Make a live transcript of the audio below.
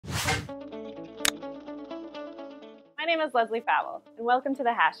name is Leslie Fowle, and welcome to The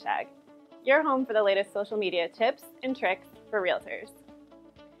Hashtag, your home for the latest social media tips and tricks for realtors.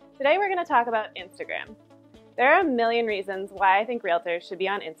 Today we're going to talk about Instagram. There are a million reasons why I think realtors should be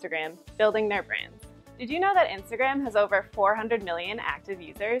on Instagram building their brands. Did you know that Instagram has over 400 million active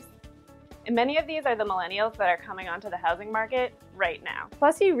users? And many of these are the millennials that are coming onto the housing market right now.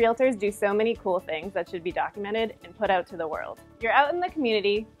 Plus, you realtors do so many cool things that should be documented and put out to the world. You're out in the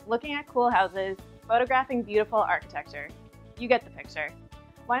community, looking at cool houses, photographing beautiful architecture. You get the picture.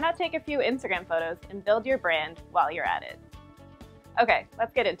 Why not take a few Instagram photos and build your brand while you're at it? Okay,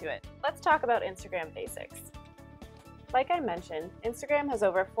 let's get into it. Let's talk about Instagram basics. Like I mentioned, Instagram has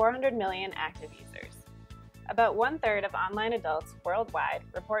over 400 million active users. About 1/3 of online adults worldwide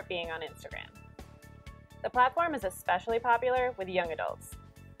report being on Instagram. The platform is especially popular with young adults.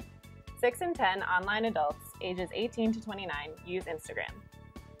 6 in 10 online adults ages 18 to 29 use Instagram,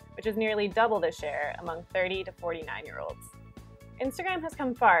 which is nearly double the share among 30 to 49-year-olds. Instagram has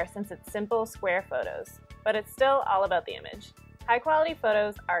come far since its simple square photos, but it's still all about the image. High-quality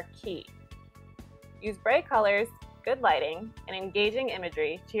photos are key. Use bright colors, good lighting, and engaging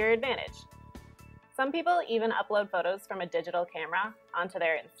imagery to your advantage. Some people even upload photos from a digital camera onto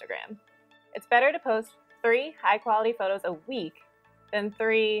their Instagram. It's better to post 3 high-quality photos a week than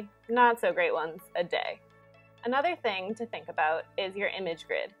 3 not-so-great ones a day. Another thing to think about is your image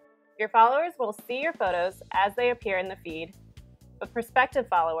grid. Your followers will see your photos as they appear in the feed, but prospective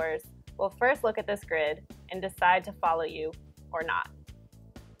followers will first look at this grid and decide to follow you or not.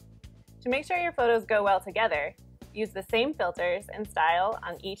 To make sure your photos go well together, use the same filters and style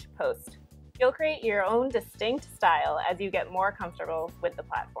on each post. You'll create your own distinct style as you get more comfortable with the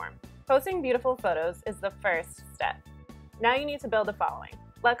platform. Posting beautiful photos is the first step. Now you need to build a following.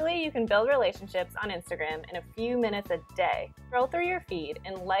 Luckily, you can build relationships on Instagram in a few minutes a day. Scroll through your feed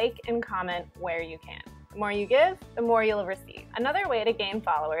and like and comment where you can. The more you give, the more you'll receive. Another way to gain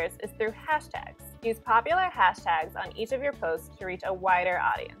followers is through hashtags. Use popular hashtags on each of your posts to reach a wider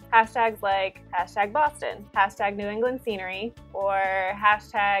audience. Hashtags like #Boston, #New England scenery, or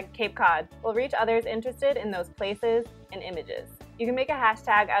 #Cape Cod will reach others interested in those places and images. You can make a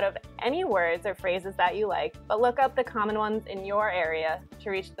hashtag out of any words or phrases that you like, but look up the common ones in your area to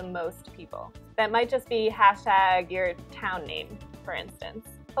reach the most people. That might just be #your town name, for instance.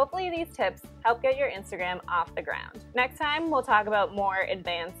 Hopefully these tips help get your Instagram off the ground. Next time, we'll talk about more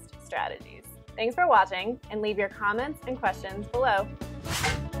advanced strategies. Thanks for watching, and leave your comments and questions below.